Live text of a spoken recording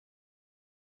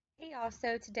Hey y'all,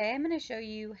 so today I'm going to show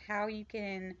you how you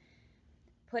can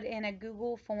put in a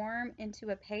Google form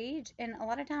into a page, and a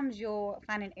lot of times you'll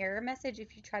find an error message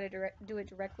if you try to do it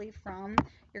directly from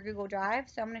your Google Drive.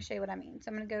 So I'm going to show you what I mean.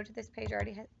 So I'm going to go to this page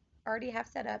I already have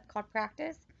set up called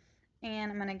Practice,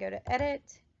 and I'm going to go to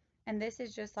Edit, and this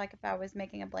is just like if I was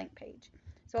making a blank page.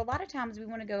 So a lot of times we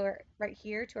want to go right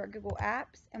here to our Google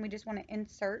Apps, and we just want to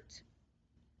insert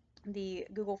the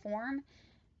Google form.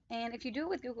 And if you do it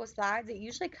with Google Slides, it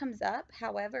usually comes up.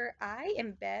 However, I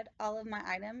embed all of my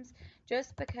items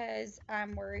just because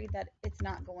I'm worried that it's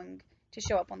not going to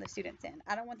show up on the student's end.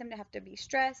 I don't want them to have to be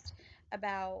stressed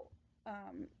about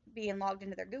being logged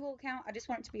into their Google account. I just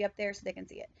want it to be up there so they can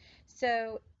see it.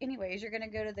 So anyways, you're going to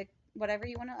go to the whatever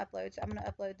you want to upload. So I'm going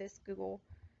to upload this Google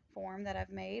form that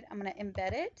I've made. I'm going to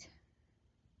embed it.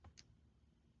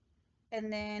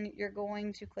 And then you're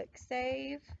going to click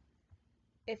Save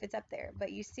if it's up there.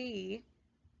 But you see,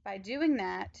 by doing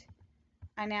that,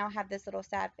 I now have this little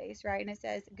sad face, right? And it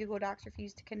says Google Docs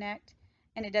refused to connect,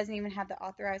 and it doesn't even have the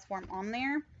authorized form on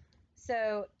there.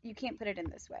 So you can't put it in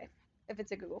this way if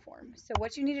it's a Google form. So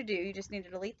what you need to do, you just need to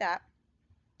delete that.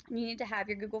 You need to have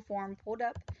your Google form pulled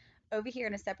up over here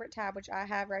in a separate tab, which I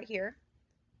have right here.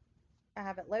 I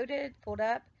have it loaded, pulled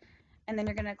up, and then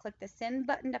you're going to click the send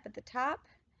button up at the top.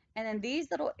 And then these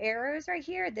little arrows right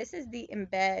here, this is the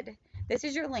embed. This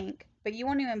is your link, but you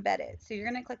want to embed it. So you're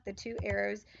going to click the two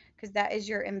arrows because that is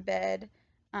your embed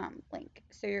link.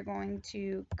 So you're going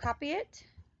to copy it,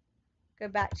 go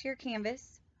back to your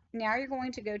Canvas. Now you're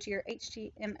going to go to your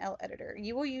HTML editor.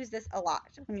 You will use this a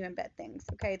lot when you embed things,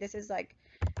 okay? This is like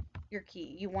your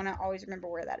key. You want to always remember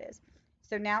where that is.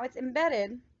 So now it's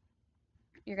embedded.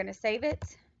 You're going to save it,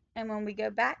 and when we go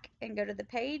back and go to the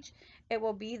page, it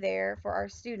will be there for our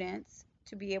students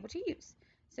to be able to use.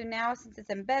 So now, since it's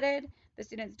embedded, the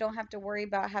students don't have to worry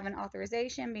about having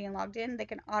authorization, being logged in. They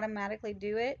can automatically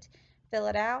do it, fill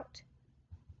it out,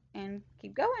 and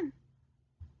keep going.